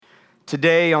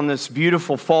Today, on this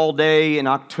beautiful fall day in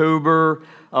October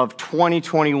of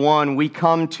 2021, we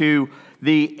come to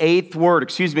the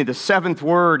seventh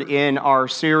word in our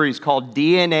series called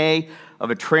DNA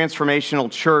of a Transformational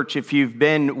Church. If you've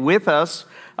been with us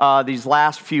these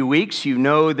last few weeks, you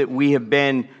know that we have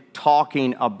been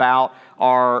talking about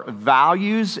our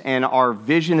values and our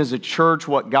vision as a church,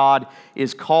 what God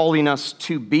is calling us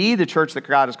to be, the church that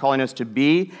God is calling us to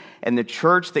be, and the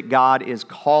church that God is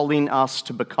calling us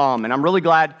to become. And I'm really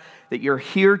glad that you're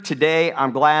here today.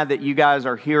 I'm glad that you guys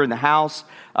are here in the house.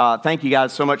 Thank you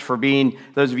guys so much for being,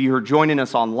 those of you who are joining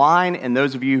us online and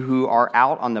those of you who are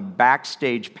out on the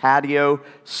backstage patio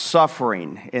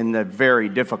suffering in the very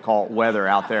difficult weather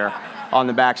out there on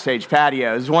the backstage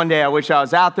patios. One day I wish I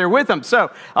was out there with them.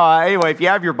 So anyway, if you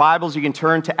have your Bibles, you can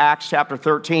turn to Acts chapter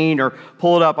 13 or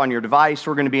pull it up on your device.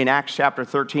 We're going to be in Acts chapter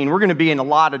 13. We're going to be in a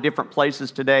lot of different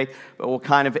places today, but we'll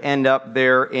kind of end up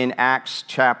there in Acts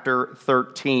chapter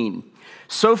 13.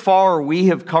 So far, we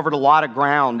have covered a lot of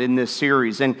ground in this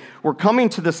series, and we're coming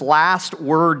to this last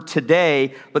word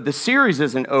today, but the series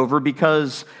isn't over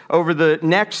because over the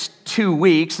next 2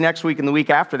 weeks, next week and the week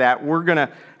after that, we're going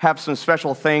to have some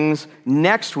special things.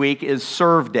 Next week is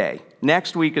Serve Day.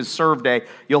 Next week is Serve Day.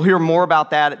 You'll hear more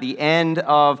about that at the end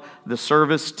of the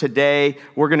service today.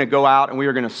 We're going to go out and we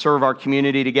are going to serve our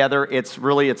community together. It's a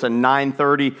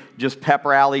 9:30 just pep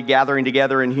rally gathering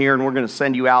together in here, and we're going to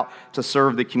send you out to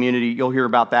serve the community. You'll hear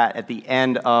about that at the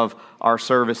end of our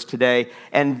service today.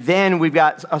 And then we've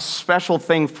got a special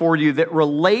thing for you that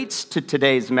relates to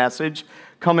today's message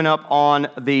coming up on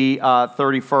the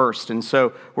 31st. And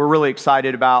so we're really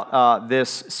excited about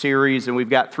this series, and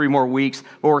we've got 3 more weeks.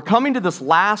 But we're coming to this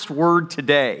last word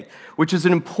today, which is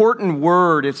an important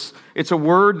word. It's a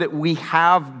word that we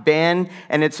have been,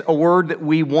 and it's a word that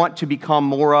we want to become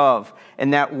more of.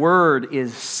 And that word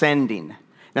is sending.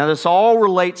 Now, this all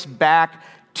relates back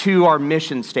to our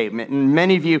mission statement. And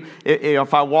many of you,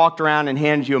 if I walked around and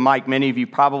handed you a mic, many of you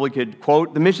probably could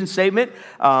quote the mission statement.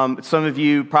 Some of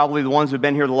you, probably the ones who've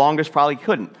been here the longest, probably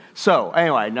couldn't. So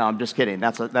anyway, no, I'm just kidding.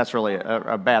 That's really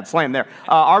a bad slam there.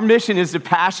 Our mission is to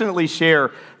passionately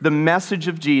share the message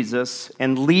of Jesus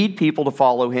and lead people to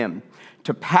follow him.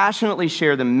 To passionately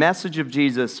share the message of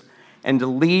Jesus and to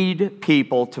lead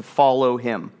people to follow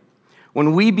him.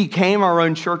 When we became our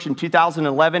own church in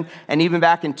 2011, and even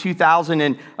back in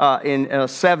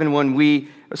 2007 when we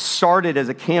started as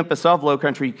a campus of Low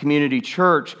Country Community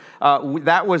Church,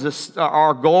 that was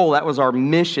our goal, that was our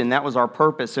mission, that was our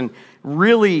purpose, and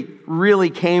really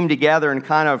came together and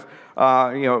kind of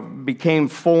became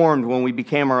formed when we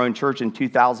became our own church in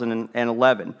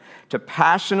 2011, to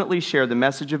passionately share the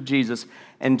message of Jesus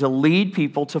and to lead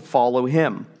people to follow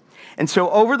him. And so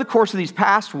over the course of these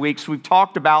past weeks, we've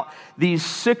talked about these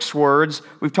 6 words.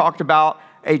 We've talked about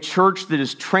a church that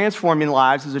is transforming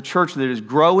lives, as a church that is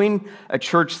growing, a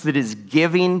church that is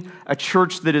giving, a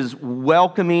church that is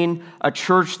welcoming, a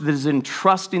church that is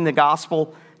entrusting the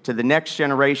gospel to the next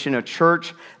generation, a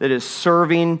church that is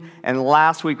serving. And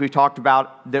last week we talked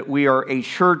about that we are a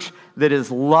church that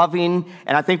is loving.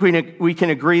 And I think we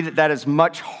can agree that is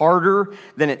much harder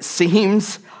than it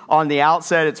seems on the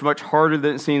outset. It's much harder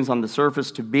than it seems on the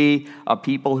surface to be a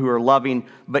people who are loving.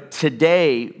 But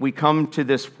today we come to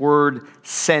this word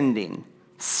sending.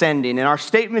 And our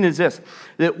statement is this,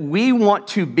 that we want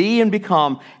to be and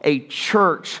become a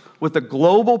church with a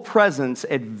global presence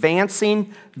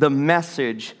advancing the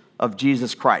message of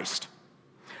Jesus Christ.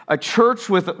 A church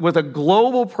with a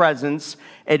global presence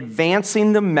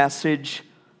advancing the message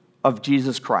of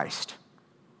Jesus Christ.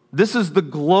 This is the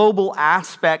global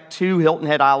aspect to Hilton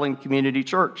Head Island Community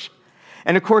Church.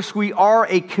 And of course, we are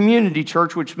a community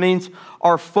church, which means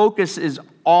our focus is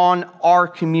on our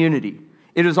community.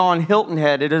 It is on Hilton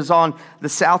Head. It is on the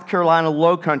South Carolina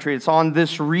Low Country. It's on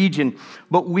this region.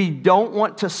 But we don't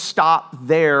want to stop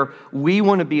there. We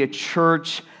want to be a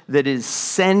church that is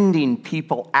sending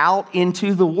people out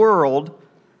into the world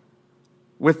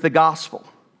with the gospel.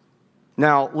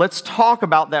 Now, let's talk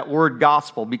about that word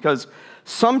gospel, because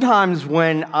sometimes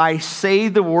when I say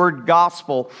the word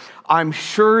gospel, I'm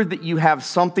sure that you have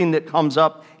something that comes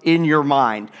up in your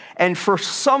mind. And for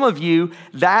some of you,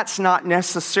 that's not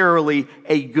necessarily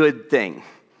a good thing.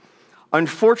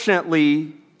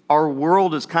 Unfortunately, our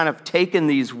world has kind of taken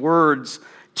these words,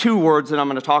 2 words that I'm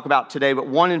going to talk about today, but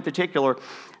one in particular,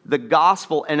 the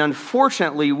gospel, and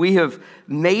unfortunately, we have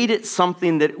made it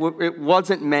something that it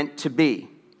wasn't meant to be.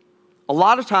 A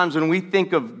lot of times when we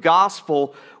think of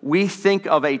gospel, we think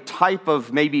of a type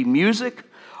of maybe music,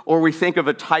 or we think of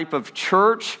a type of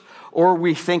church, or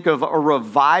we think of a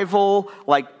revival,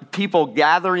 like people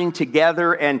gathering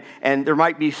together, and there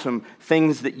might be some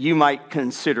things that you might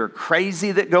consider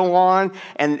crazy that go on,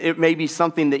 and it may be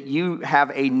something that you have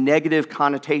a negative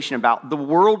connotation about. The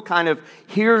world kind of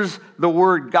hears the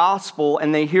word gospel,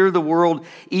 and they hear the word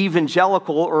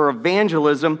evangelical or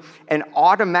evangelism, and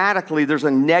automatically there's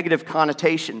a negative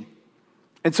connotation.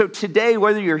 And so today,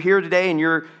 whether you're here today and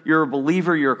you're a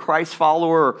believer, you're a Christ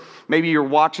follower, or maybe you're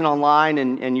watching online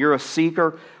and you're a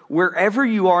seeker, wherever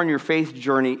you are in your faith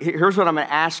journey, here's what I'm going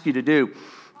to ask you to do,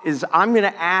 is I'm going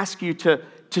to ask you to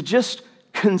just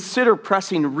consider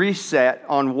pressing reset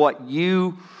on what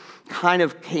you kind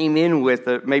of came in with,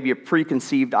 maybe a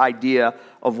preconceived idea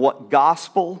of what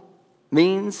gospel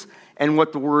means and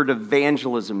what the word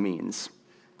evangelism means.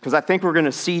 Because I think we're going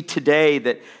to see today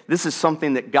that this is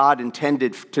something that God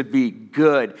intended to be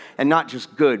good, and not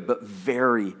just good, but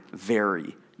very,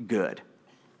 very good.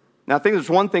 Now, I think there's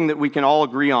one thing that we can all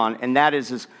agree on, and that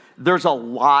is there's a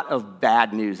lot of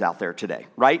bad news out there today,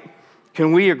 right?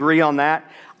 Can we agree on that?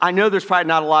 I know there's probably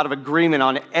not a lot of agreement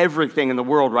on everything in the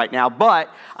world right now,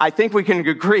 but I think we can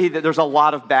agree that there's a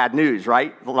lot of bad news,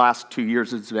 right? The last 2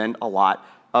 years, it's been a lot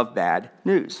of bad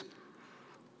news.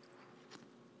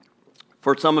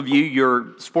 For some of you,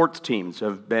 your sports teams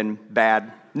have been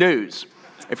bad news.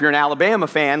 If you're an Alabama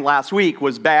fan, last week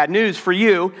was bad news for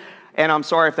you, and I'm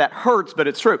sorry if that hurts, but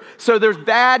it's true. So there's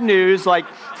bad news, like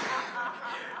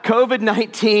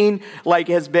COVID-19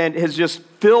 has just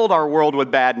filled our world with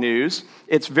bad news.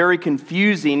 It's very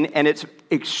confusing, and it's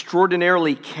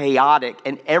extraordinarily chaotic,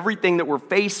 and everything that we're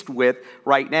faced with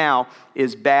right now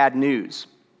is bad news.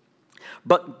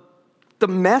 But the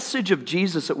message of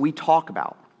Jesus that we talk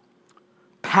about,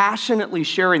 passionately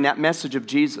sharing that message of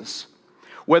Jesus,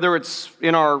 whether it's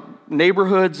in our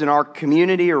neighborhoods, in our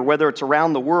community, or whether it's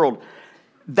around the world,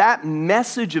 that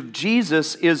message of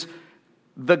Jesus is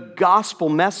the gospel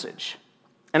message.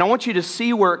 And I want you to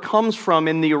see where it comes from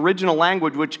in the original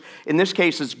language, which in this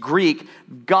case is Greek.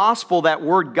 Gospel, that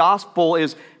word gospel,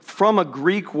 is from a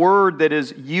Greek word that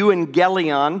is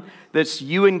euangelion,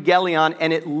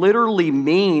 and it literally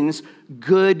means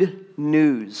good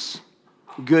news.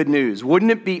 Good news. Wouldn't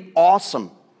it be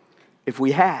awesome if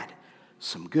we had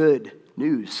some good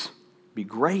news? It'd be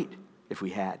great if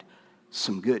we had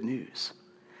some good news.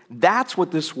 That's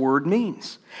what this word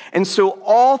means. And so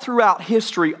all throughout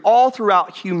history, all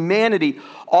throughout humanity,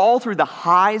 all through the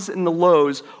highs and the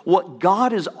lows, what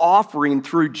God is offering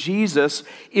through Jesus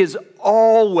is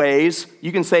always,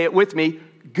 you can say it with me,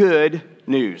 good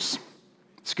news.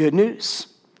 It's good news.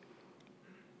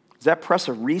 Does that press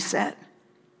a reset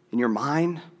in your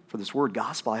mind for this word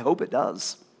gospel? I hope it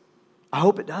does. I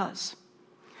hope it does.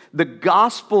 The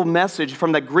gospel message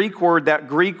from that Greek word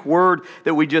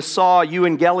that we just saw,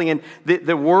 euangelion,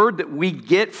 the word that we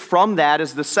get from that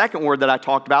is the second word that I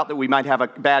talked about that we might have a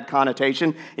bad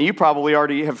connotation, and you probably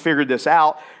already have figured this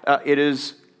out. It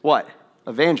is what?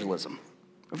 Evangelism.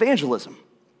 Evangelism.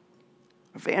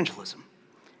 Evangelism.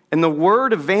 And the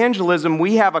word evangelism,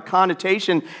 we have a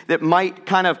connotation that might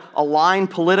kind of align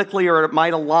politically, or it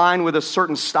might align with a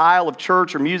certain style of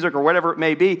church or music or whatever it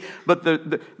may be. But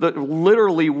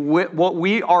literally what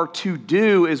we are to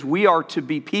do is we are to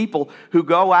be people who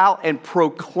go out and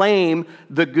proclaim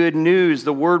the good news.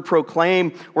 The word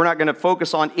proclaim, we're not going to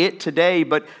focus on it today,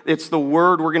 but it's the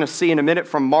word we're going to see in a minute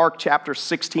from Mark chapter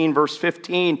 16, verse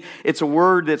 15. It's a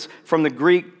word that's from the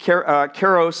Greek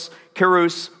caruso,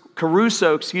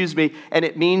 and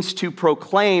it means to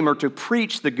proclaim or to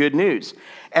preach the good news.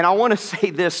 And I want to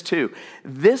say this too.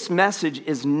 This message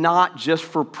is not just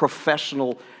for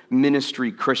professional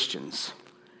ministry Christians,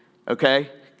 okay?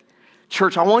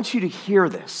 Church, I want you to hear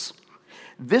this.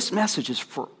 This message is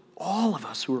for all of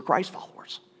us who are Christ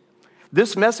followers.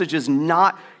 This message is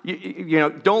not,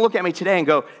 don't look at me today and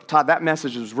go, Todd, that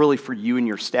message was really for you and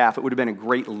your staff. It would have been a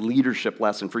great leadership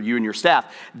lesson for you and your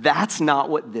staff. That's not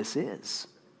what this is.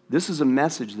 This is a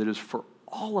message that is for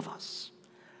all of us,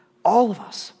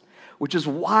 which is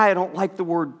why I don't like the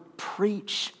word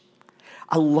preach.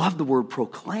 I love the word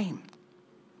proclaim.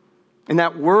 And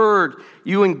that word,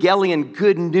 euangelion,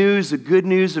 good news, the good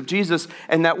news of Jesus,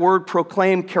 and that word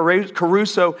proclaim,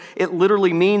 caruso, it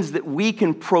literally means that we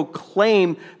can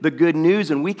proclaim the good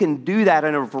news, and we can do that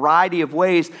in a variety of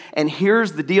ways. And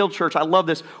here's the deal, church, I love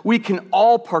this. We can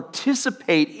all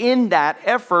participate in that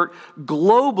effort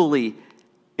globally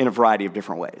in a variety of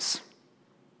different ways.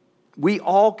 We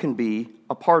all can be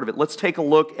a part of it. Let's take a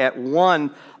look at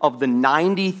one of the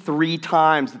 93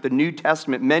 times that the New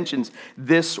Testament mentions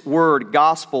this word,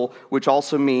 gospel, which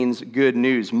also means good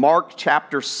news. Mark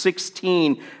chapter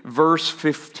 16, verse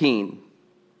 15.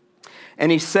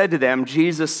 And he said to them,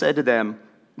 Jesus said to them,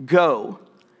 go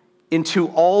into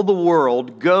all the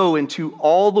world,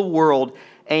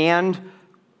 and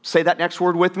say that next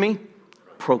word with me,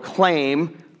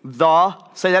 proclaim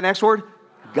say that next word,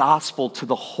 gospel to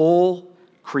the whole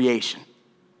creation.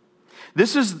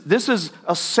 This is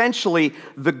essentially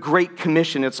the Great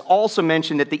Commission. It's also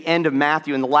mentioned at the end of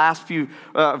Matthew, in the last few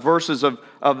verses of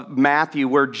Matthew,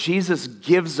 where Jesus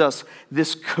gives us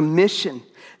this commission,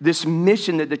 this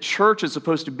mission that the church is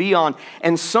supposed to be on.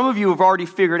 And some of you have already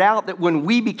figured out that when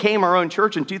we became our own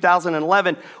church in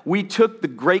 2011, we took the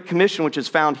Great Commission, which is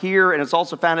found here, and it's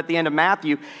also found at the end of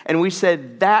Matthew, and we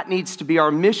said that needs to be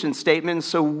our mission statement. And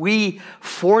so we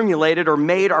formulated or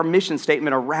made our mission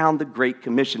statement around the Great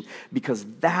Commission, because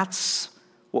that's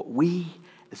what we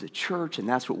as a church, and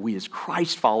that's what we as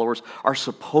Christ followers are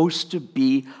supposed to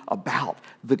be about: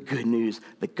 the good news,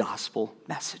 the gospel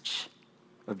message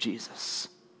of Jesus.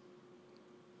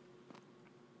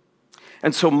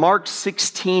 And so Mark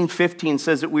 16:15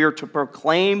 says that we are to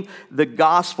proclaim the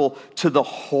gospel to the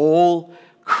whole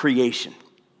creation.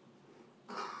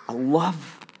 I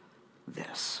love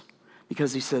this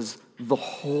because he says the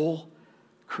whole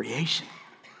creation.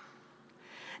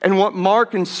 And what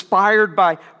Mark, inspired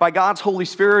by God's Holy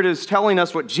Spirit, is telling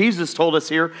us, what Jesus told us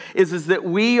here, is that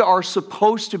we are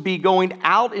supposed to be going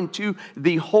out into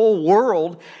the whole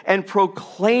world and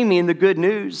proclaiming the good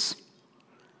news.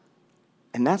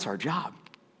 And that's our job.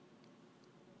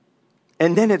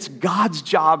 And then it's God's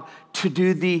job to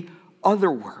do the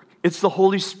other work. It's the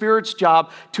Holy Spirit's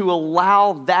job to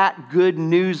allow that good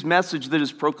news message that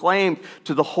is proclaimed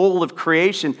to the whole of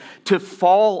creation to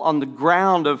fall on the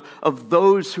ground of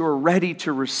those who are ready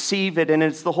to receive it. And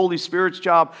it's the Holy Spirit's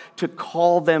job to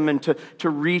call them and to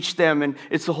reach them. And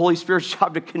it's the Holy Spirit's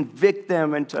job to convict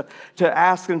them and to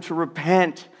ask them to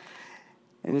repent.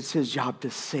 And it's his job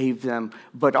to save them.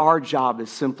 But our job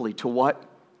is simply to what?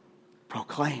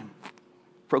 Proclaim.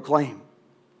 Proclaim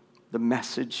the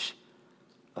message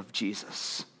of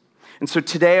Jesus. And so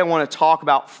today I want to talk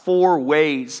about 4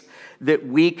 ways that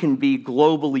we can be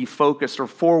globally focused, or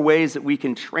 4 ways that we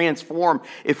can transform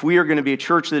if we are going to be a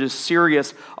church that is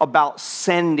serious about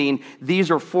sending.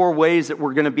 These are 4 ways that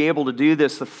we're going to be able to do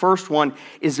this. The first one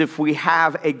is if we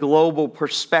have a global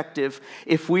perspective.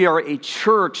 If we are a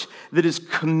church that is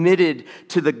committed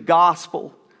to the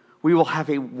gospel, we will have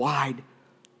a wide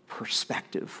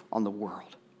perspective on the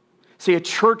world. See, a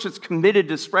church that's committed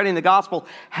to spreading the gospel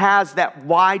has that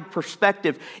wide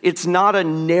perspective. It's not a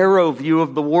narrow view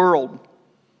of the world.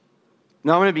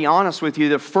 Now, I'm going to be honest with you.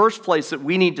 The first place that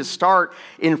we need to start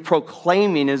in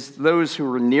proclaiming is those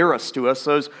who are nearest to us,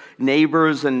 those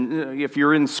neighbors, and if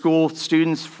you're in school,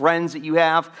 students, friends that you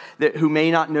have who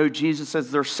may not know Jesus as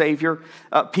their Savior,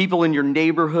 people in your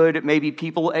neighborhood, maybe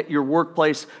people at your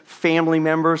workplace, family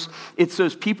members. It's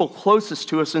those people closest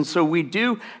to us, and so we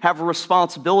do have a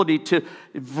responsibility to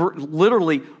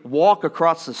literally walk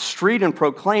across the street and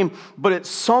proclaim, but at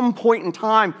some point in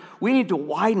time, we need to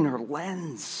widen our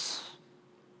lens.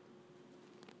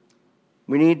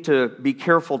 We need to be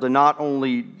careful to not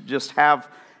only just have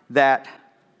that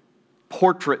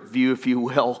portrait view, if you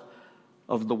will,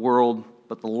 of the world,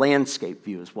 but the landscape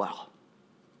view as well,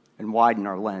 and widen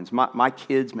our lens. My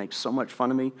kids make so much fun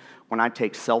of me when I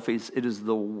take selfies. It is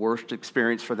the worst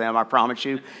experience for them, I promise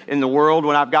you, in the world,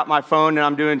 when I've got my phone and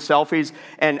I'm doing selfies,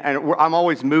 and I'm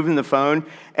always moving the phone.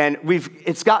 And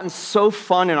it's gotten so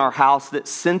fun in our house that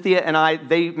Cynthia and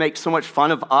they make so much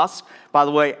fun of us. By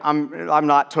the way, I'm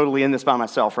not totally in this by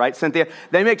myself, right, Cynthia?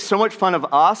 They make so much fun of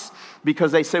us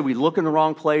because they say we look in the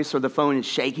wrong place or the phone is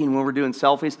shaking when we're doing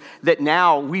selfies, that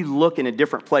now we look in a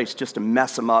different place just to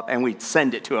mess them up, and we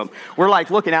send it to them. We're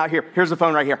like looking out here. Here's the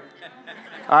phone right here.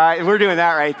 All right, we're doing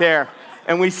that right there.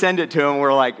 And we send it to them.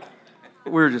 We're like,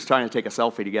 we're just trying to take a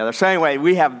selfie together. So anyway,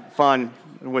 we have fun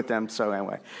with them. So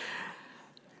anyway.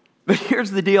 But here's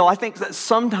the deal. I think that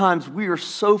sometimes we are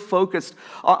so focused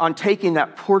on taking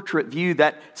that portrait view,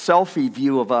 that selfie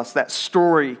view of us, that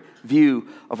story view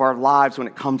of our lives when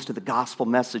it comes to the gospel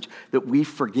message, that we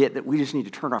forget that we just need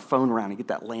to turn our phone around and get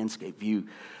that landscape view.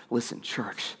 Listen,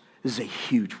 church, this is a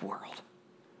huge world.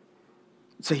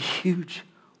 It's a huge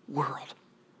world.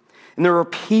 And there are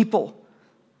people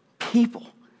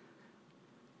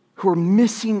who are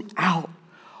missing out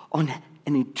on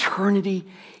an eternity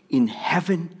in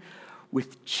heaven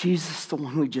with Jesus, the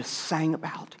one we just sang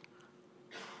about,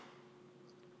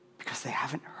 because they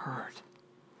haven't heard.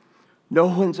 No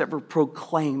one's ever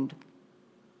proclaimed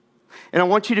And I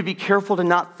want you to be careful to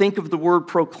not think of the word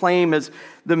proclaim as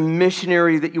the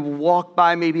missionary that you walk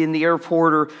by maybe in the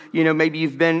airport, or maybe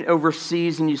you've been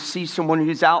overseas and you see someone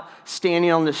who's out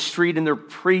standing on the street and they're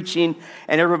preaching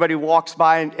and everybody walks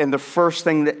by and the first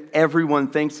thing that everyone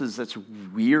thinks is that's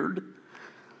weird.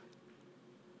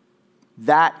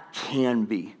 That can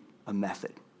be a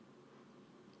method.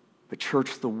 But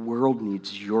church, the world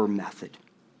needs your method.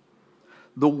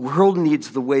 The world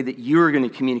needs the way that you're going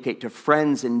to communicate to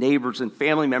friends and neighbors and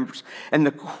family members, and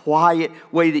the quiet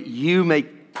way that you may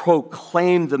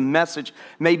proclaim the message,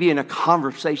 maybe in a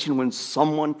conversation when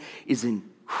someone is in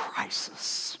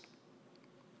crisis.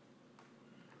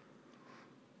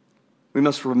 We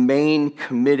must remain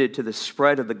committed to the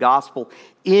spread of the gospel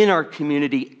in our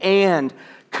community and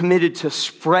committed to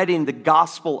spreading the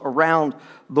gospel around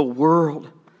the world.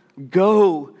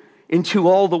 Go into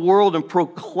all the world and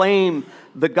proclaim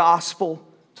the gospel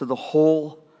to the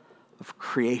whole of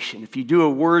creation. If you do a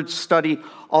word study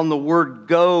on the word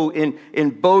go in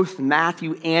both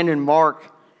Matthew and in Mark,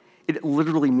 it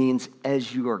literally means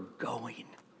as you are going,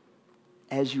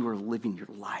 as you are living your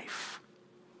life,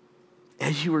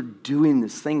 as you are doing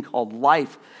this thing called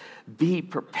life, be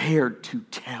prepared to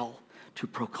tell, to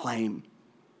proclaim,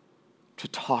 to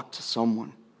talk to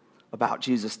someone about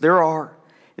Jesus. There are,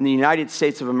 in the United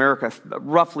States of America,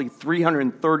 roughly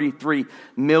 333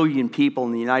 million people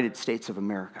in the United States of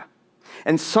America.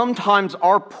 And sometimes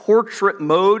our portrait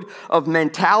mode of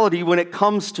mentality when it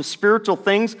comes to spiritual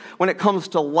things, when it comes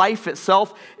to life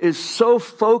itself, is so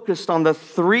focused on the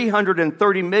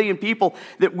 330 million people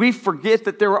that we forget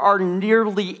that there are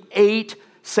nearly 8,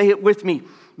 say it with me,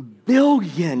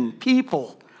 billion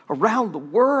people around the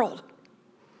world.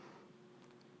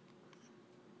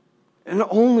 And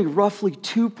only roughly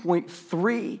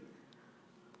 2.3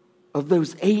 of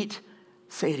those 8,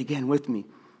 say it again with me,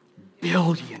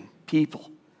 billion people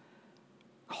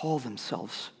call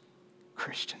themselves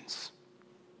Christians.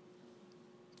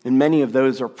 And many of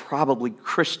those are probably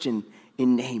Christian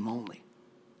in name only,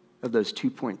 of those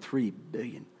 2.3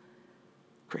 billion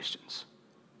Christians.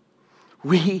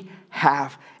 We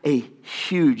have a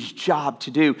huge job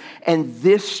to do. And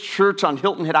this church on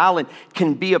Hilton Head Island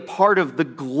can be a part of the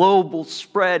global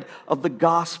spread of the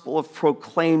gospel, of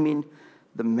proclaiming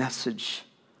the message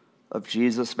of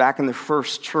Jesus. Back in the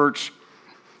first church,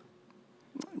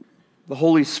 the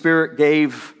Holy Spirit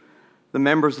gave the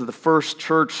members of the first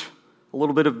church a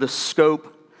little bit of the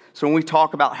scope. So when we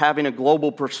talk about having a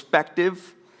global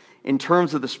perspective in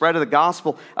terms of the spread of the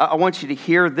gospel, I want you to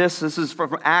hear this. This is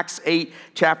from Acts 8,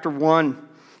 chapter 1.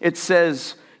 It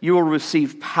says, you will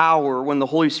receive power when the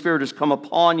Holy Spirit has come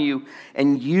upon you,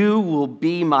 and you will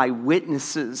be my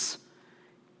witnesses.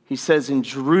 He says, in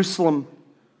Jerusalem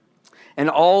and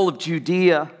all of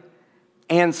Judea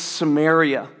and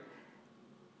Samaria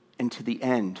and to the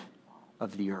end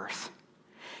of the earth.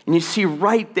 And you see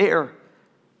right there,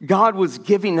 God was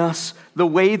giving us the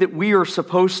way that we are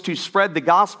supposed to spread the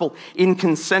gospel in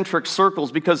concentric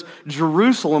circles, because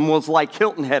Jerusalem was like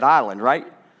Hilton Head Island, right?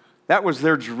 That was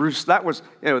their Jerusalem.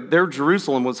 Their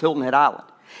Jerusalem was Hilton Head Island.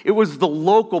 It was the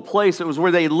local place. It was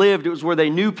where they lived. It was where they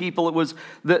knew people. It was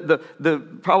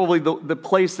probably the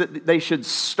place that they should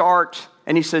start.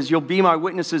 And he says, you'll be my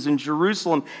witnesses in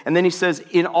Jerusalem. And then he says,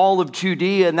 in all of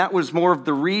Judea, and that was more of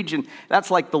the region. That's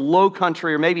like the Low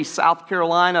Country or maybe South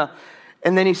Carolina.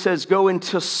 And then he says, go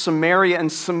into Samaria,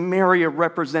 and Samaria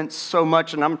represents so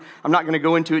much, and I'm not going to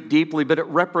go into it deeply, but it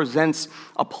represents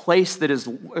a place that is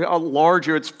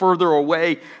larger. It's further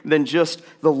away than just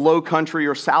the Low Country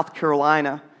or South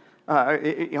Carolina.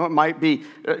 It might be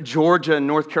Georgia and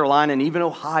North Carolina and even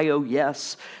Ohio,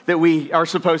 yes, that we are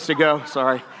supposed to go.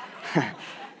 Sorry.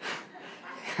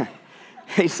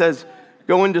 He says,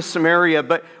 go into Samaria.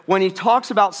 But when he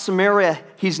talks about Samaria,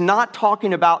 he's not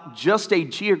talking about just a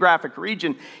geographic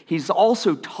region. He's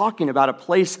also talking about a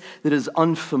place that is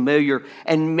unfamiliar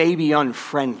and maybe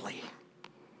unfriendly.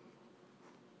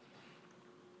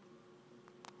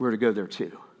 We're to go there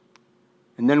too.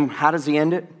 And then how does he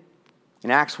end it?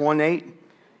 In Acts 1:8,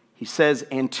 he says,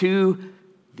 and to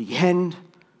the end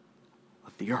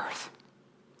of the earth.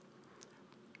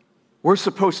 We're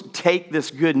supposed to take this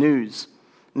good news,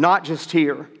 not just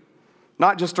here,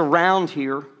 not just around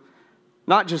here,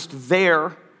 not just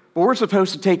there, but we're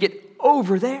supposed to take it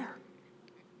over there.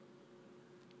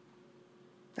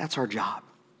 That's our job.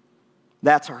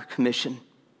 That's our commission.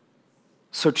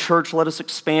 So church, let us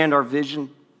expand our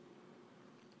vision.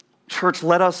 Church,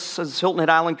 let us, as Hilton Head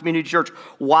Island Community Church,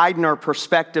 widen our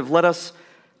perspective. Let us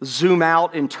zoom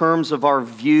out in terms of our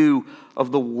view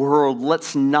of the world.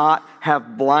 Let's not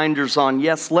have blinders on.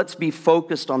 Yes, let's be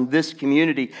focused on this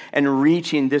community and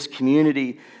reaching this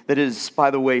community that is,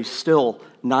 by the way, still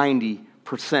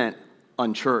 90%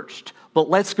 unchurched. But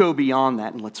let's go beyond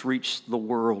that and let's reach the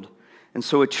world. And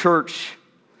so a church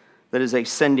that is a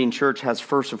sending church has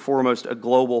first and foremost a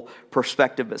global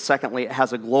perspective, but secondly, it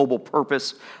has a global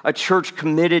purpose. A church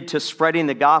committed to spreading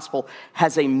the gospel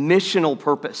has a missional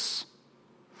purpose.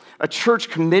 A church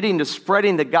committing to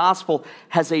spreading the gospel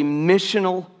has a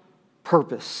missional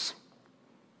purpose.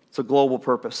 It's a global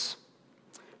purpose.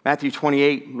 Matthew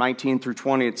 28, 19 through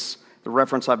 20, it's the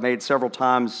reference I've made several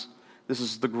times. This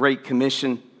is the Great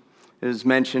Commission. It is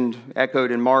mentioned,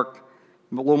 echoed in Mark,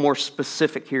 a little more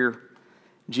specific here.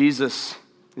 Jesus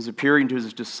is appearing to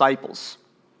his disciples.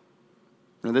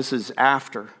 Now, this is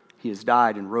after he has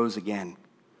died and rose again.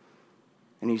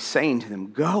 And he's saying to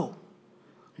them, go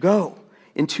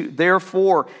into,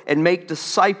 therefore, and make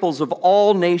disciples of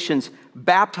all nations,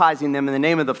 baptizing them in the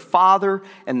name of the Father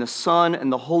and the Son and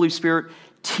the Holy Spirit,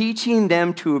 teaching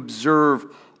them to observe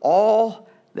all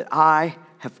that I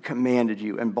have commanded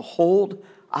you. And behold,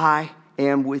 I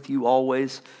am with you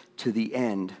always to the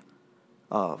end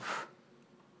of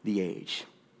the age.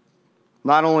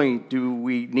 Not only do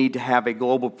we need to have a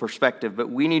global perspective, but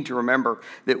we need to remember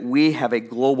that we have a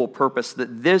global purpose,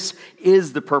 that this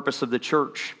is the purpose of the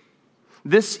church.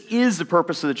 This is the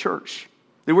purpose of the church,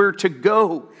 that we're to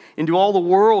go into all the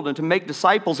world and to make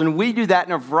disciples, and we do that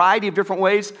in a variety of different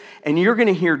ways, and you're going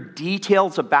to hear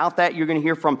details about that. You're going to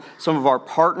hear from some of our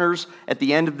partners at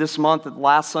the end of this month, at the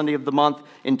last Sunday of the month.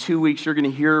 In 2 weeks, you're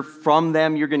going to hear from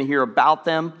them. You're going to hear about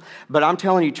them. But I'm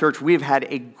telling you, church, we've had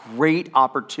a great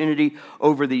opportunity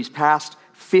over these past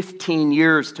 15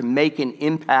 years to make an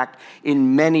impact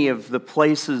in many of the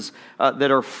places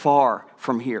that are far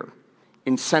from here.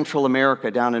 In Central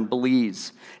America, down in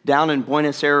Belize, down in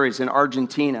Buenos Aires in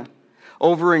Argentina,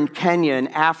 over in Kenya in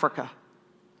Africa.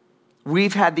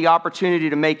 We've had the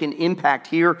opportunity to make an impact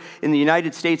here in the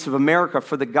United States of America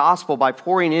for the gospel by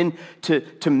pouring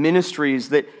into ministries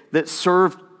that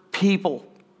serve people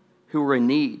who are in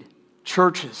need,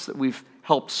 churches that we've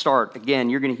helped start.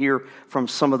 Again, you're going to hear from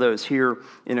some of those here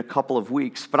in a couple of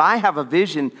weeks. But I have a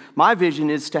vision. My vision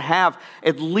is to have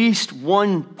at least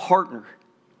one partner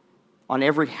on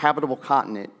every habitable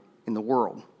continent in the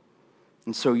world.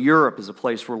 And so Europe is a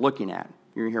place we're looking at.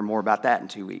 You're going to hear more about that in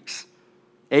 2 weeks.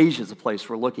 Asia is a place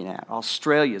we're looking at.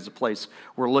 Australia is a place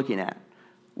we're looking at.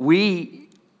 We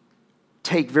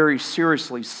take very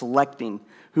seriously selecting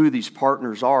who these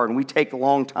partners are, and we take a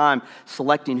long time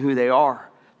selecting who they are.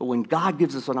 But when God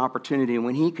gives us an opportunity and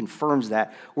when he confirms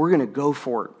that, we're going to go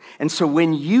for it. And so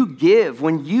when you give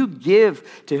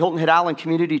to Hilton Head Island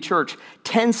Community Church,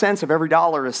 10 cents of every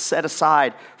dollar is set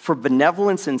aside for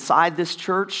benevolence inside this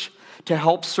church to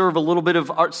help serve a little bit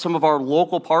of some of our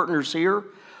local partners here.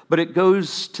 But it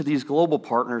goes to these global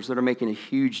partners that are making a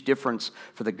huge difference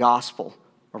for the gospel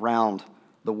around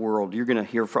the world. You're going to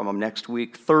hear from them next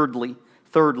week. Thirdly,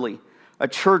 a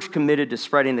church committed to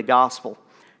spreading the gospel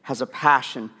has a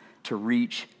passion to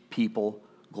reach people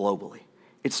globally.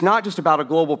 It's not just about a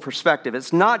global perspective.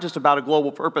 It's not just about a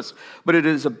global purpose, but it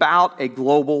is about a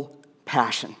global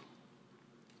passion.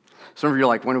 Some of you are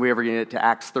like, when are we ever going to get to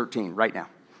Acts 13? Right now.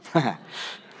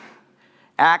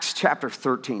 Acts chapter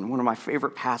 13, one of my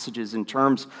favorite passages in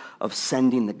terms of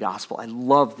sending the gospel. I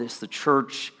love this, the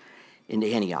church in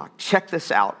Antioch. Check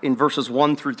this out in verses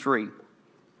 1 through 3.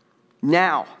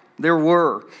 Now, there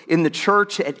were in the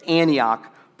church at Antioch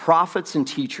prophets and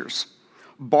teachers: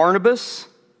 Barnabas,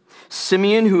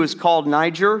 Simeon, who is called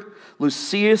Niger,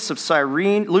 Lucius of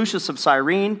Cyrene,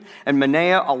 and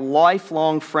Manaen, a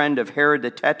lifelong friend of Herod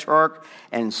the Tetrarch,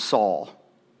 and Saul.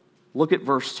 Look at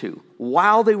verse 2.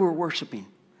 While they were worshiping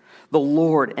the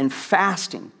Lord and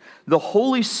fasting, the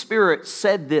Holy Spirit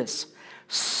said this: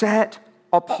 set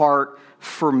apart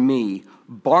for me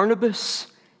Barnabas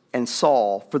and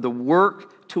Saul for the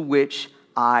work to which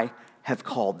I have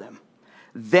called them.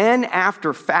 Then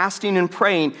after fasting and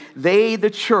praying, they, the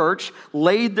church,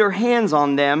 laid their hands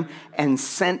on them and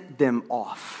sent them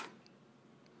off.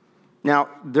 Now,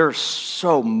 there's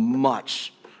so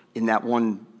much in that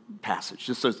one passage,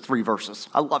 just those 3 verses.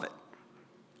 I love it.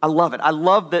 I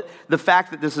love that the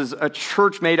fact that this is a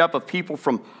church made up of people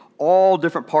from all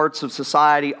different parts of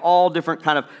society, all different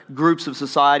kind of groups of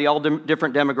society, all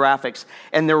different demographics,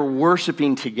 and they're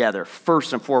worshiping together,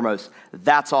 first and foremost.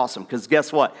 That's awesome, because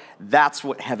guess what? That's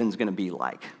what heaven's going to be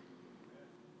like.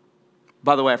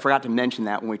 By the way, I forgot to mention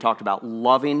that when we talked about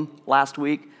loving last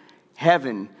week.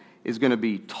 Heaven is going to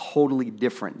be totally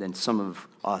different than some of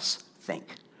us think.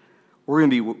 We're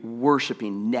going to be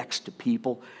worshiping next to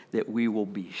people that we will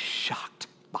be shocked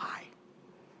by.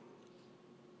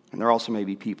 And there also may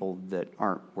be people that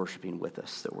aren't worshiping with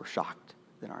us that we're shocked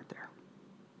that aren't there.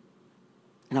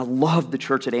 And I love the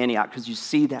church at Antioch because you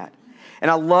see that. And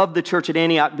I love the church at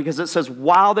Antioch because it says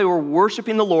while they were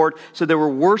worshiping the Lord, so they were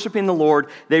worshiping the Lord,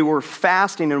 they were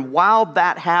fasting. And while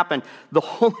that happened, the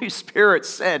Holy Spirit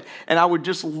said, and I would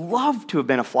just love to have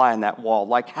been a fly on that wall.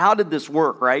 Like, how did this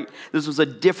work, right? This was a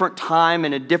different time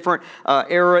and a different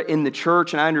era in the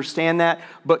church, and I understand that.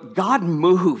 But God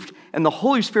moved, and the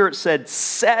Holy Spirit said,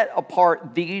 set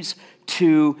apart these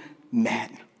two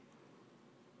men,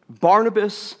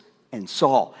 Barnabas and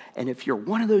Saul. And if you're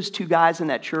one of those two guys in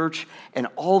that church and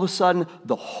all of a sudden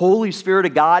the Holy Spirit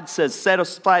of God says set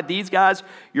aside these guys,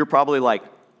 you're probably like,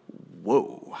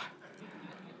 whoa,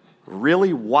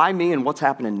 really? Why me and what's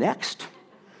happening next?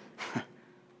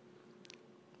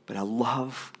 But I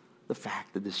love the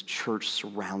fact that this church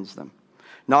surrounds them.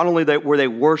 Not only were they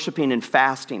worshiping and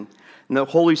fasting, and the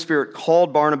Holy Spirit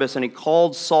called Barnabas and he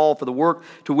called Saul for the work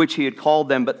to which he had called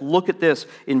them. But look at this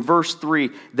in verse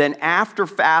 3. Then after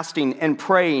fasting and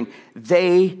praying,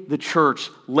 they, the church,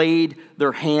 laid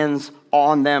their hands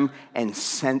on them and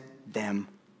sent them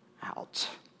out.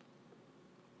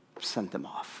 Sent them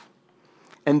off.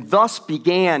 And thus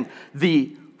began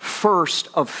the first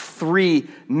of 3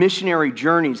 missionary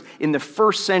journeys in the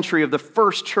first century of the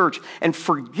first church. And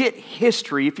forget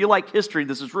history. If you like history,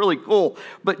 this is really cool.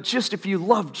 But just if you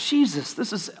love Jesus,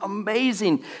 this is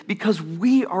amazing because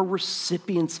we are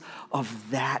recipients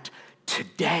of that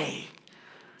today.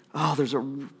 Oh, there's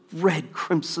a red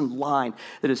crimson line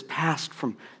that has passed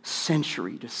from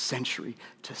century to century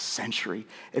to century.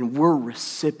 And we're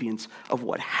recipients of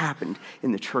what happened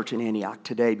in the church in Antioch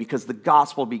today because the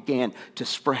gospel began to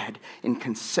spread in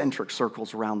concentric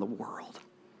circles around the world.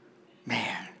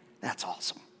 Man, that's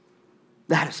awesome.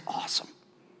 That is awesome.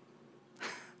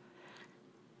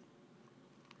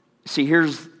 See,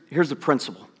 here's the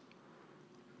principle.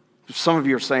 Some of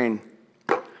you are saying,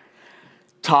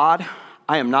 Todd,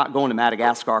 I am not going to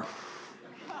Madagascar.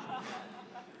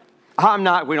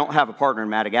 We don't have a partner in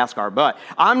Madagascar, but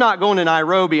I'm not going to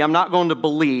Nairobi. I'm not going to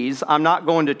Belize. I'm not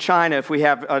going to China if we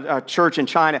have a church in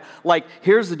China. Like,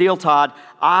 here's the deal, Todd.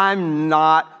 I'm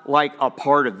not like a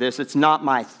part of this. It's not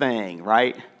my thing,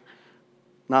 right?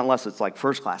 Not unless it's like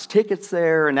first class tickets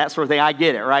there and that sort of thing. I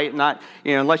get it, right? Not,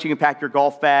 unless you can pack your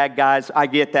golf bag, guys. I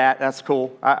get that. That's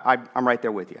cool. I'm right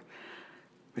there with you.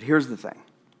 But here's the thing.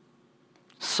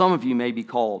 Some of you may be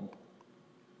called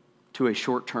to a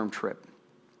short-term trip.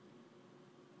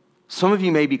 Some of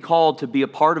you may be called to be a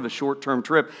part of a short-term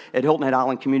trip at Hilton Head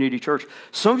Island Community Church.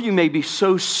 Some of you may be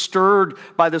so stirred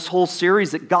by this whole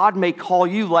series that God may call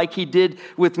you like he did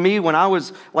with me when I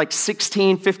was like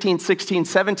 15, 16,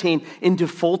 17 into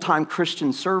full-time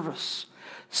Christian service.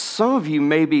 Some of you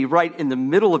may be right in the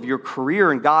middle of your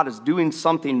career and God is doing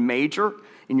something major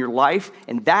in your life,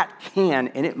 and that can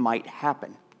and it might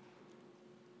happen.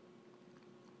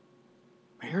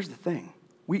 But here's the thing.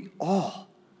 We all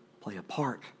play a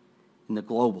part in the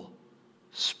global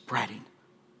spreading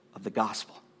of the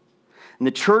gospel. In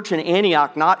the church in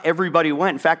Antioch, not everybody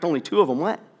went. In fact, only 2 of them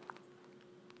went.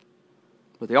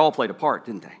 But they all played a part,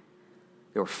 didn't they?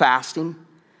 They were fasting,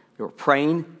 they were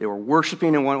praying, they were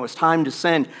worshiping, and when it was time to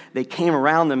send, they came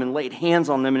around them and laid hands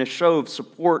on them in a show of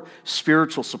support,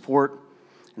 spiritual support,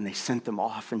 and they sent them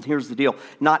off. And here's the deal.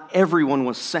 Not everyone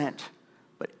was sent,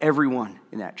 but everyone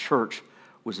in that church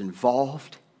was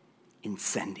involved in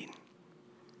sending.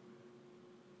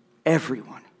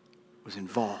 Everyone was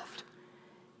involved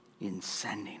in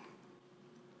sending.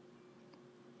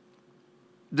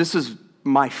 This is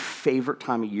my favorite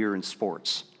time of year in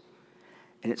sports.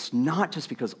 And it's not just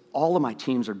because all of my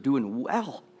teams are doing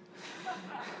well.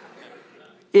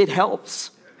 It helps.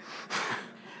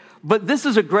 But this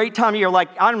is a great time of year. Like,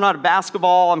 I'm not a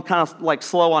basketball. I'm kind of like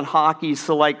slow on hockey.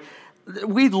 So like,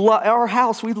 we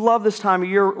love this time of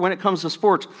year when it comes to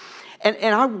sports. And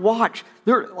I watch,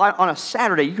 on a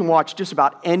Saturday, you can watch just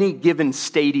about any given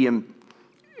stadium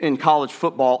in college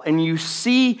football, and you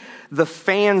see the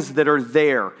fans that are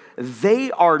there.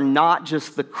 They are not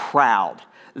just the crowd.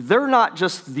 They're not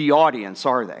just the audience,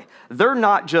 are they? They're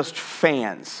not just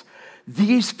fans.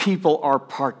 These people are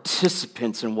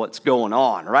participants in what's going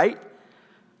on, right?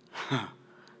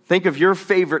 Think of your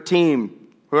favorite team,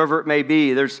 whoever it may be.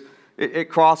 It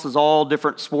crosses all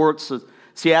different sports. The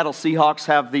Seattle Seahawks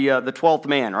have the 12th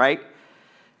man, right?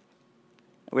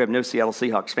 We have no Seattle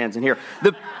Seahawks fans in here.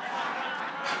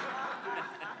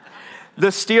 The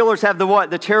Steelers have the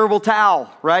what? The terrible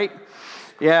towel, right?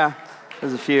 Yeah,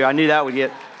 there's a few. I knew that would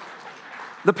get.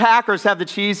 The Packers have the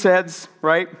cheese heads,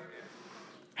 right?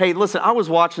 Hey, listen, I was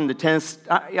watching the tennis.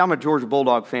 I'm a Georgia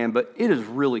Bulldog fan, but it is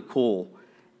really cool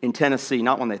in Tennessee,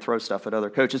 not when they throw stuff at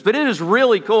other coaches, but it is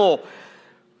really cool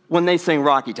when they sing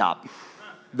Rocky Top.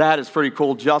 That is pretty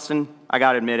cool. Justin, I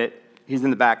got to admit it, he's in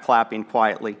the back clapping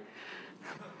quietly.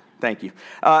 Thank you.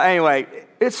 Anyway,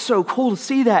 it's so cool to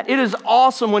see that. It is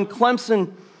awesome when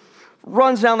Clemson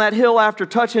runs down that hill after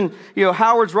touching,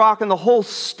 Howard's Rock, and the whole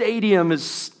stadium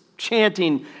is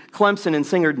chanting Clemson and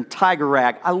singing Tiger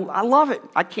Rag. I love it.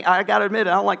 I got to admit it,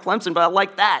 I don't like Clemson, but I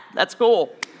like that. That's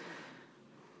cool.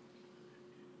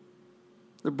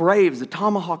 The Braves, the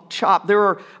Tomahawk Chop.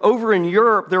 Over in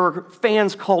Europe, there are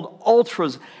fans called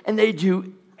Ultras, and they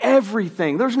do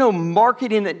everything. There's no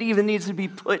marketing that even needs to be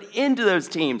put into those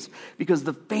teams because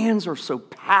the fans are so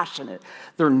passionate.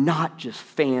 They're not just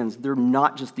fans. They're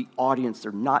not just the audience.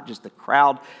 They're not just the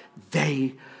crowd.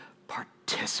 They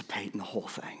participate in the whole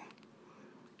thing.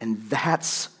 And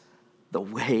that's the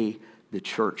way the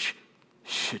church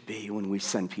should be when we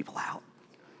send people out.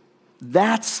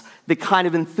 That's the kind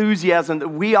of enthusiasm that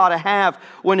we ought to have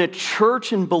when a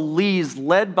church in Belize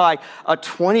led by a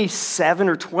 27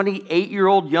 or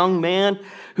 28-year-old young man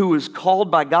who was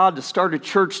called by God to start a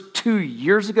church 2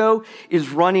 years ago is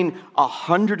running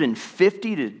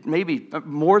 150 to maybe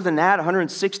more than that,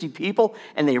 160 people,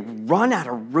 and they run out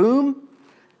of room.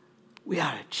 We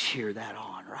ought to cheer that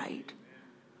on, right?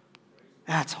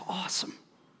 That's awesome.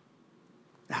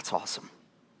 That's awesome.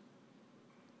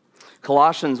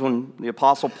 Colossians, when the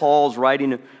Apostle Paul is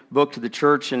writing a book to the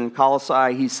church in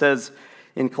Colossae, he says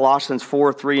in Colossians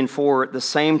 4:3-4, at the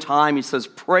same time, he says,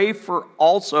 pray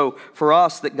also for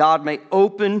us that God may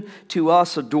open to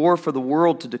us a door for the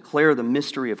world to declare the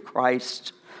mystery of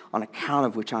Christ, on account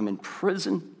of which I'm in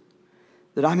prison,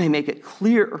 that I may make it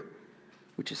clear,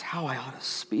 which is how I ought to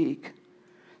speak.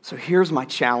 So here's my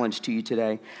challenge to you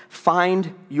today.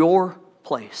 Find your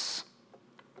place.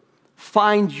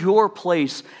 Find your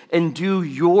place and do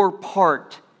your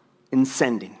part in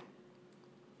sending.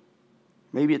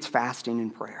 Maybe it's fasting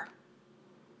and prayer.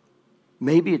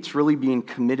 Maybe it's really being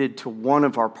committed to one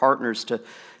of our partners, to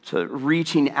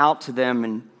reaching out to them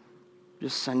and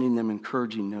just sending them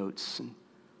encouraging notes and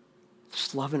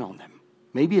just loving on them.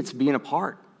 Maybe it's being a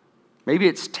part. Maybe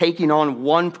it's taking on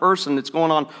one person that's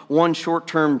going on one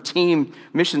short-term team,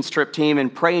 missions trip team,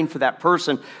 and praying for that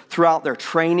person throughout their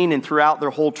training and throughout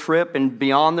their whole trip and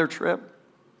beyond their trip.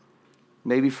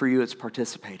 Maybe for you it's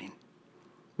participating.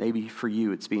 Maybe for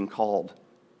you it's being called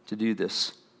to do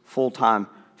this full-time.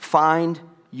 Find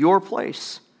your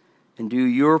place and do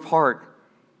your part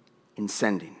in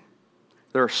sending.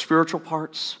 There are spiritual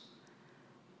parts.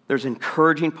 There's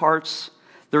encouraging parts.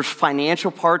 There's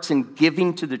financial parts in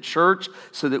giving to the church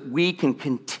so that we can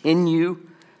continue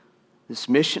this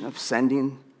mission of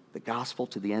sending the gospel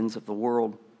to the ends of the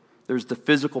world. There's the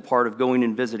physical part of going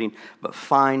and visiting, but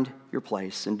find your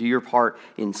place and do your part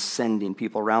in sending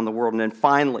people around the world. And then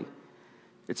finally,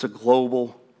 it's a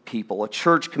global people. A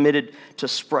church committed to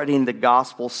spreading the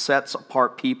gospel sets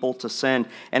apart people to send.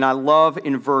 And I love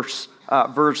in verse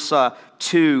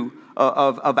 2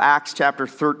 of Acts chapter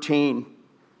 13,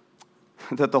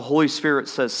 that the Holy Spirit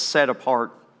says, set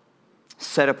apart,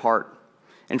 set apart.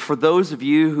 And for those of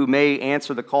you who may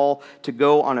answer the call to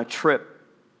go on a trip,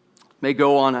 may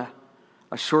go on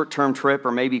a short-term trip,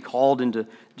 or may be called into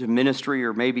ministry,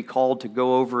 or may be called to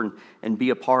go over and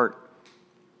be a part,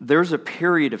 there's a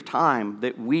period of time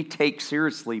that we take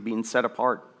seriously being set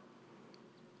apart.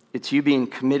 It's you being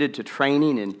committed to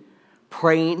training and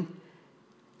praying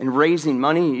and raising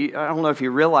money. I don't know if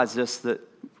you realize this, that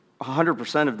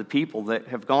 100% of the people that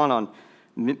have gone on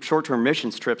short-term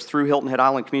missions trips through Hilton Head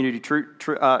Island Community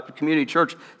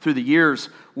Church through the years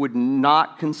would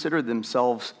not consider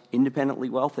themselves independently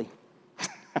wealthy.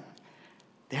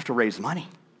 They have to raise money.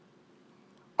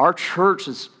 Our church,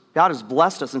 God has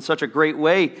blessed us in such a great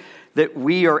way that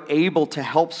we are able to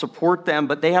help support them,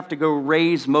 but they have to go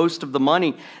raise most of the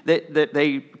money that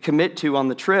they commit to on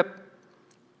the trip.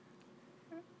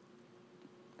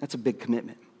 That's a big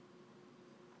commitment.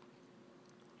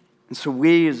 And so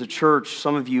we as a church,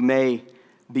 some of you may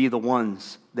be the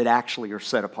ones that actually are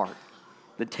set apart,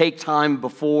 that take time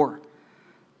before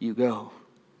you go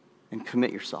and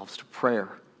commit yourselves to prayer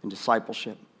and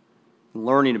discipleship, and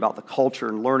learning about the culture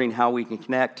and learning how we can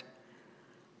connect.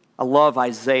 I love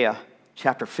Isaiah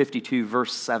chapter 52,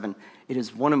 verse 7. It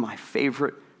is one of my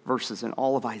favorite verses in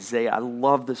all of Isaiah. I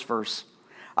love this verse.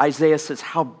 Isaiah says,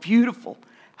 how beautiful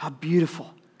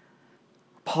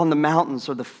upon the mountains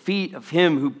are the feet of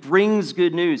him who brings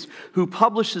good news, who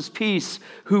publishes peace,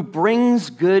 who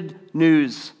brings good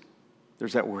news.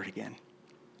 There's that word again,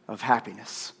 of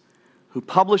happiness. Who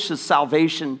publishes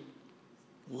salvation.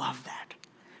 Love that.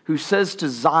 who says to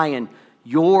Zion,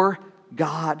 your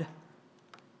God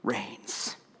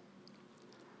reigns.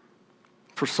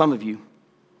 For some of you,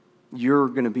 you're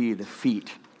going to be the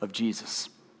feet of Jesus.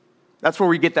 That's where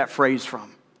we get that phrase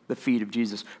from, the feet of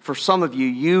Jesus. For some of you,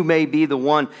 you may be the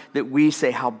one that we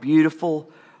say, how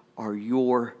beautiful are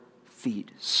your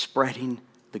feet, spreading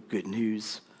the good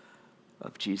news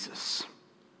of Jesus.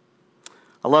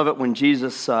 I love it when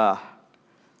Jesus, kind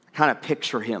of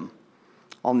picture him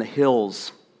on the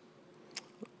hills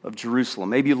of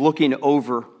Jerusalem, maybe looking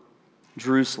over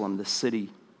Jerusalem, the city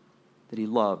that he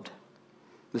loved,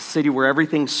 the city where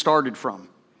everything started from.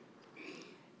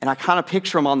 And I kind of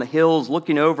picture him on the hills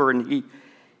looking over, and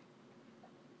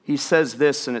he says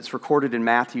this, and it's recorded in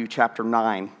Matthew chapter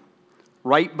 9,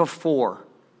 right before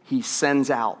he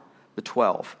sends out the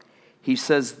 12. It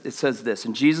says this,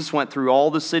 and Jesus went through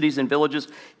all the cities and villages,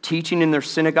 teaching in their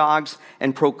synagogues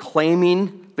and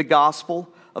proclaiming the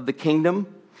gospel of the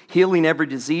kingdom, healing every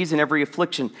disease and every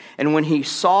affliction. And when he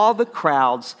saw the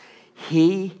crowds,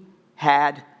 he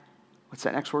had, what's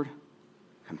that next word?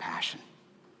 Compassion.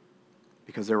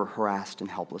 Because they were harassed and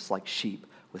helpless like sheep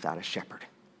without a shepherd.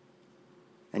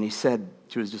 And he said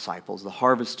to his disciples, the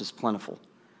harvest is plentiful,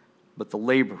 but the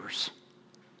laborers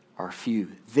are few.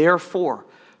 Therefore,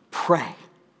 pray.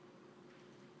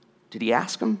 Did he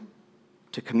ask him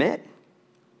to commit?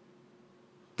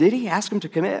 Did he ask him to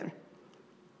commit?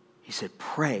 He said,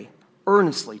 pray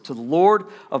earnestly to the Lord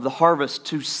of the harvest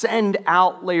to send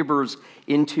out laborers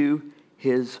into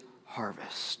his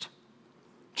harvest.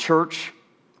 Church,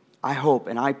 I hope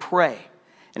and I pray,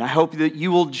 and I hope that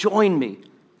you will join me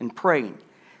in praying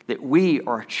that we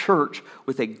are a church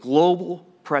with a global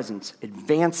presence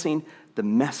advancing the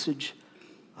message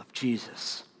of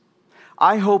Jesus.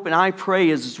 I hope and I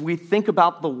pray as we think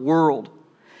about the world,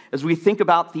 as we think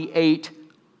about the 8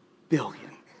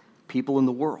 billion people in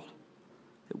the world,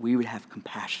 that we would have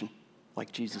compassion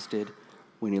like Jesus did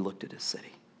when he looked at his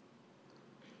city.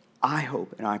 I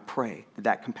hope and I pray that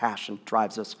that compassion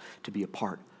drives us to be a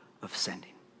part of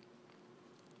sending.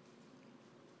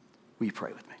 Will you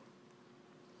pray with me?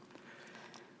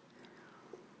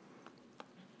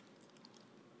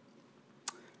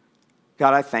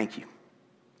 God, I thank you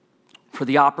for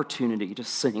the opportunity to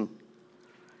sing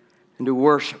and to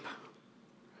worship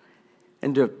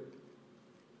and to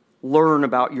learn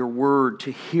about your word,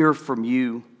 to hear from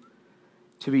you,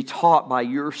 to be taught by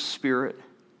your Spirit.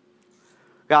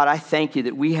 God, I thank you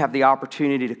that we have the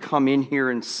opportunity to come in here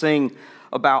and sing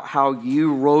about how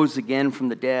you rose again from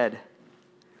the dead.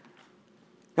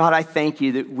 God, I thank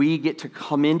you that we get to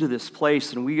come into this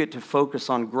place and we get to focus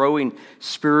on growing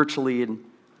spiritually, and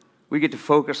we get to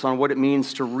focus on what it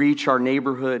means to reach our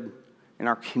neighborhood and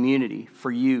our community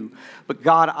for you. But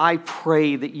God, I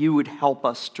pray that you would help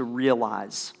us to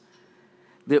realize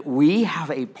that we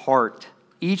have a part,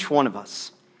 each one of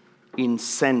us, in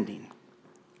sending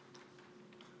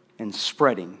and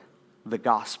spreading the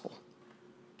gospel.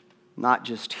 Not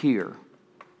just here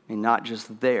and not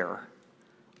just there,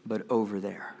 but over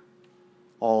there,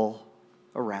 all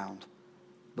around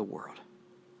the world.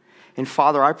 And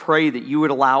Father, I pray that you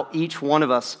would allow each one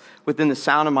of us within the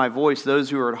sound of my voice, those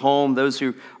who are at home, those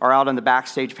who are out on the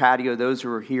backstage patio, those who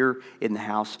are here in the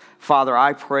house. Father,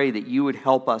 I pray that you would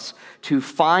help us to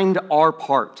find our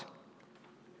part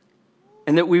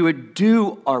and that we would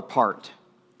do our part,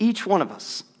 each one of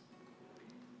us,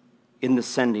 in the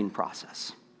sending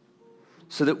process.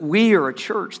 So that we are a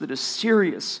church that is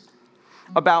serious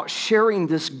about sharing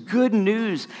this good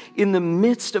news in the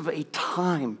midst of a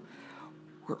time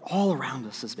where all around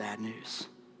us is bad news.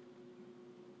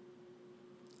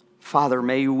 Father,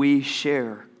 may we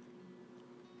share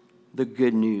the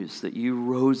good news that you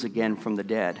rose again from the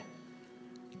dead,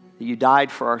 that you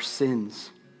died for our sins,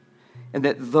 and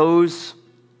that those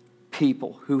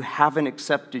people who haven't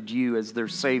accepted you as their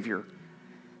Savior,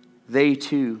 they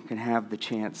too can have the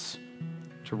chance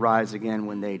to rise again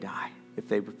when they die, if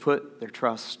they would put their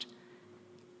trust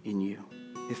in you.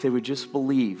 If they would just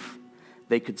believe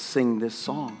they could sing this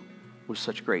song with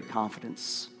such great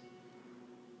confidence.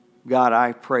 God,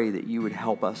 I pray that you would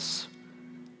help us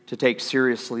to take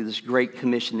seriously this great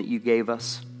commission that you gave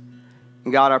us.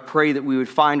 And God, I pray that we would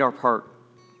find our part,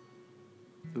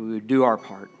 that we would do our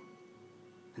part,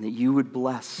 and that you would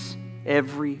bless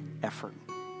every effort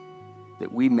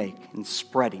that we make in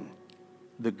spreading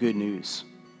the good news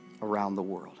around the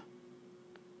world.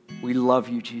 We love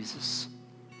you, Jesus.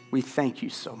 We thank you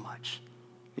so much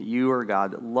that you are a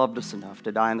God that loved us enough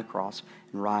to die on the cross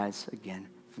and rise again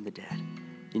from the dead.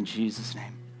 In Jesus'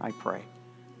 name, I pray.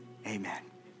 Amen.